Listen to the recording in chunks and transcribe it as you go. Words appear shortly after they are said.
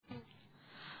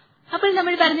അപ്പോൾ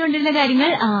നമ്മൾ പറഞ്ഞുകൊണ്ടിരുന്ന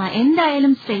കാര്യങ്ങൾ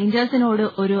എന്തായാലും സ്ട്രേഞ്ചേഴ്സിനോട്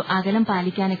ഒരു അകലം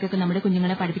പാലിക്കാനൊക്കെ നമ്മുടെ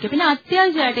കുഞ്ഞുങ്ങളെ പഠിപ്പിക്കുക. പിന്നെ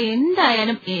അത്യാവശ്യമായിട്ട്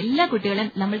എന്തായാലും എല്ലാ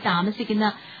കുട്ടികളും നമ്മൾ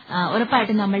താമസിക്കുന്ന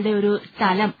ഉറപ്പായിട്ടും നമ്മളുടെ ഒരു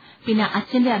സ്ഥലം, പിന്നെ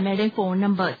അച്ഛന്റെ അമ്മയുടെയും ഫോൺ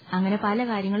നമ്പർ, അങ്ങനെ പല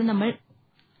കാര്യങ്ങളും നമ്മൾ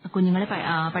കുഞ്ഞുങ്ങളെ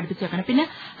പഠിപ്പിച്ചു വെക്കണം. പിന്നെ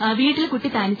വീട്ടിൽ കുട്ടി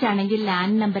തനിച്ചാണെങ്കിൽ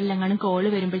ലാൻഡ് നമ്പറിലെങ്ങാനും കോള്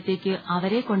വരുമ്പോഴത്തേക്ക്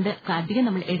അവരെ കൊണ്ട് അധികം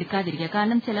നമ്മൾ എടുക്കാതിരിക്കുക.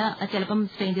 കാരണം ചിലപ്പം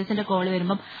സ്ട്രേഞ്ചേഴ്സിന്റെ കോള്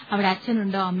വരുമ്പം അവിടെ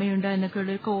അച്ഛനുണ്ടോ അമ്മയുണ്ടോ എന്നൊക്കെ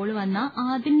ഉള്ളൊരു കോള് വന്നാൽ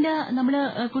അതിന്റെ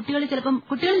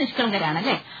കുട്ടികൾ നിഷ്കളങ്കരാണ്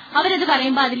അല്ലെ, അവരത്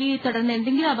പറയുമ്പോൾ അതിൽ തുടർന്ന്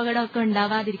എന്തെങ്കിലും അപകടമൊക്കെ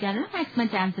ഉണ്ടാവാതിരിക്കാനുള്ള മാക്സിമം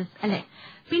ചാൻസസ് അല്ലെ.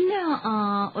 പിന്നെ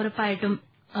ഉറപ്പായിട്ടും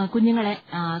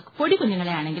പൊടി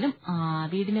കുഞ്ഞുങ്ങളെ ആണെങ്കിലും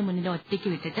വീടിന്റെ മുന്നിൽ ഒറ്റയ്ക്ക്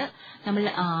വിട്ടിട്ട് നമ്മൾ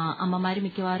അമ്മമാര്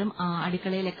മിക്കവാറും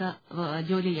അടുക്കളയിലൊക്കെ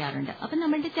ജോലി ചെയ്യാറുണ്ട്. അപ്പം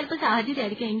നമ്മളുടെ ചിലപ്പോൾ സാഹചര്യം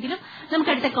ആയിരിക്കും, എങ്കിലും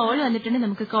നമുക്ക് അടുത്ത കോൾ വന്നിട്ടുണ്ട്,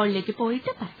 നമുക്ക് കോളിലേക്ക്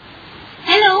പോയിട്ട് പറയാം.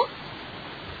 ഹലോ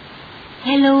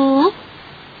ഹലോ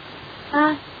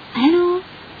ഹലോ,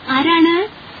 ആരാണ്?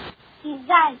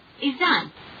 ഇസാൻ. ഇസാൻ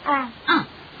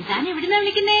എവിടുന്നാ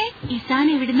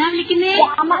വിളിക്കുന്നേ?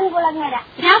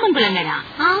 രാമൻകുളങ്ങര.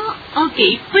 ഓക്കെ.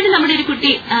 ഇപ്പോഴും നമ്മുടെ ഒരു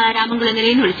കുട്ടി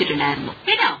രാമൻകുളങ്ങരയിൽ നിന്ന് വിളിച്ചിട്ടുണ്ടായിരുന്നു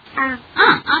കേട്ടോ.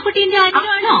 ആ കുട്ടീന്റെ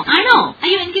ആണോ?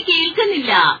 അയ്യോ എനിക്ക്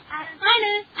കേൾക്കുന്നില്ല.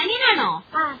 ആണ് അനിയനാണോ?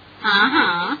 ആഹാ.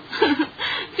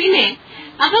 പിന്നെ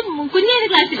അപ്പം കുഞ്ഞേത്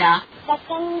ക്ലാസ്സിലാ?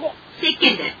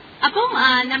 സെക്കൻഡ്. അപ്പം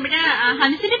നമ്മുടെ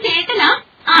ഹംസിന്റെ ചേട്ടനാ?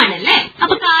 ആണല്ലേ.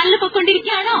 അപ്പൊ കാറിൽ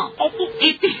പൊക്കൊണ്ടിരിക്കുകയാണോ?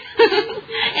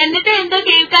 എന്നിട്ട് എന്തോ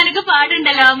കേൾക്കാനൊക്കെ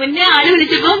പാടുണ്ടല്ലോ. മുന്നേ ആള്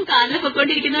വിളിച്ചപ്പോ കാറിൽ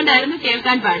പൊക്കൊണ്ടിരിക്കുന്നോണ്ടായിരുന്നു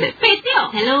കേൾക്കാൻ പാട്. ഇപ്പൊ എത്തിയോ?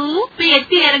 ഹലോ, ഇപ്പൊ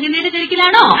എത്തി ഇറങ്ങുന്നതിന്റെ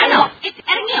തിരക്കിലാണോ?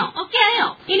 ഇറങ്ങിയോ? ഓക്കെ ആയോ?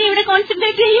 ഇനി ഇവിടെ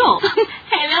കോൺസെൻട്രേറ്റ് ചെയ്യോ?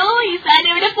 ഹലോ, ഈസാൻ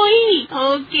എവിടെ പോയി?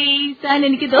 ഓക്കെ, ഈസാൻ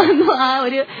എനിക്ക് തോന്നുന്നു ആ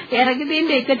ഒരു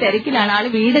ഇറങ്ങുന്നതിന്റെ ഒക്കെ തിരക്കിലാണ്. ആള്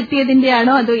വീടെത്തിയതിന്റെ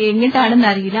ആണോ അതോ എങ്ങിട്ടാണെന്ന്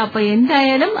അറിയില്ല. അപ്പൊ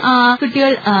എന്തായാലും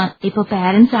കുട്ടികൾ ഇപ്പൊ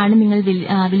പാരന്റ്സ് ആണ് നിങ്ങൾ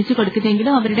വിളിച്ചു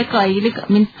കൊടുക്കുന്നതെങ്കിലും അവരുടെ കയ്യിൽ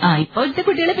മീൻസ് ഇപ്പോഴത്തെ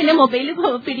കുട്ടികൾ പിന്നെ മൊബൈൽ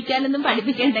പിടിക്കാനൊന്നും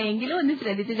പഠിപ്പിക്കേണ്ടെങ്കിലും ഒന്ന്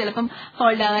ശ്രദ്ധിച്ച് ചിലപ്പം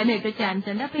ഹോൾഡ് ആവാനൊക്കെ ചാൻസ്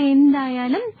ഉണ്ട്. അപ്പൊ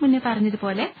എന്തായാലും മുന്നേ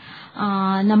പറഞ്ഞതുപോലെ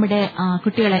നമ്മുടെ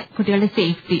കുട്ടികളുടെ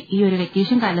സേഫ്റ്റി ഈ ഒരു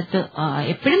വെക്കേഷൻ കാലത്ത്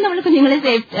എപ്പോഴും നമ്മൾ കുഞ്ഞുങ്ങളെ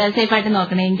സേഫായിട്ട്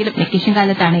നോക്കണമെങ്കിലും വെക്കേഷൻ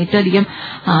കാലത്താണ് ഏറ്റവും അധികം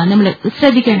നമ്മൾ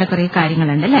ശ്രദ്ധിക്കേണ്ട കുറെ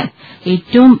കാര്യങ്ങളുണ്ട് അല്ലെ.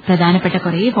 ഏറ്റവും പ്രധാനപ്പെട്ട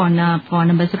കുറെ ഫോൺ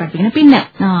നമ്പേഴ്സ് പഠിപ്പിക്കണം. പിന്നെ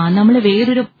നമ്മൾ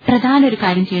വേറൊരു പ്രധാന ഒരു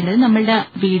കാര്യം ചെയ്യേണ്ടത് നമ്മളുടെ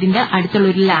വീടിന്റെ അടുത്തുള്ള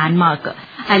ഒരു ലാൻഡ് മാർക്ക്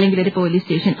അല്ലെങ്കിൽ ഒരു പോലീസ്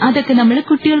സ്റ്റേഷൻ, അതൊക്കെ നമ്മൾ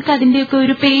കുട്ടികൾക്ക് അതിന്റെയൊക്കെ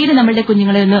ഒരു പേര് നമ്മളുടെ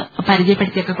കുഞ്ഞുങ്ങളെ ഒന്ന്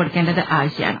പരിചയപ്പെടുത്തിയൊക്കെ കൊടുക്കേണ്ടത്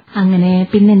ആവശ്യമാണ്. അങ്ങനെ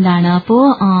പിന്നെന്താണ്, അപ്പോ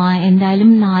എന്തായാലും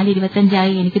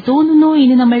 4:25 എനിക്ക് തോന്നുന്നു.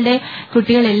 ഇനി നമ്മളുടെ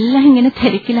കുട്ടികളെല്ലാം ഇങ്ങനെ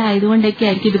തിരക്കിലായതുകൊണ്ടൊക്കെ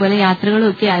ആയിരിക്കും, ഇതുപോലെ യാത്രകളും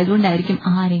ഒക്കെ ആയതുകൊണ്ടായിരിക്കും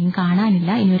ആരെയും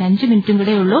കാണാനില്ല. ഇനി ഒരു 5 മിനിറ്റും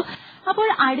കൂടെ ഉള്ളൂ. അപ്പോൾ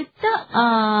അടുത്ത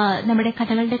നമ്മുടെ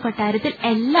കഥകളുടെ കൊട്ടാരത്തിൽ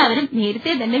എല്ലാവരും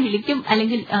നേരത്തെ തന്നെ വിളിക്കും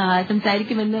അല്ലെങ്കിൽ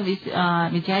സംസാരിക്കുമെന്ന്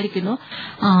വിചാരിക്കുന്നു.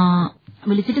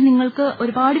 വിളിച്ചിട്ട് നിങ്ങൾക്ക്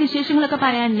ഒരുപാട് വിശേഷങ്ങളൊക്കെ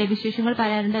പറയാനില്ലേ? വിശേഷങ്ങൾ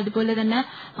പറയാനുണ്ട്, അതുപോലെ തന്നെ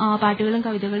പാട്ടുകളും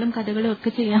കവിതകളും കഥകളും ഒക്കെ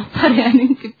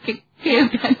പറയാനും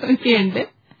കേൾക്കാനും ഒക്കെ ഉണ്ട്.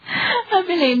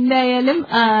 അപ്പോൾ എന്തായാലും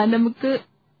നമുക്ക്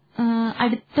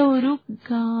അടുത്ത ഒരു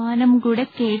ഗാനം കൂടെ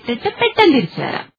കേട്ടിട്ട് പെട്ടെന്ന് തിരിച്ചു വരാം.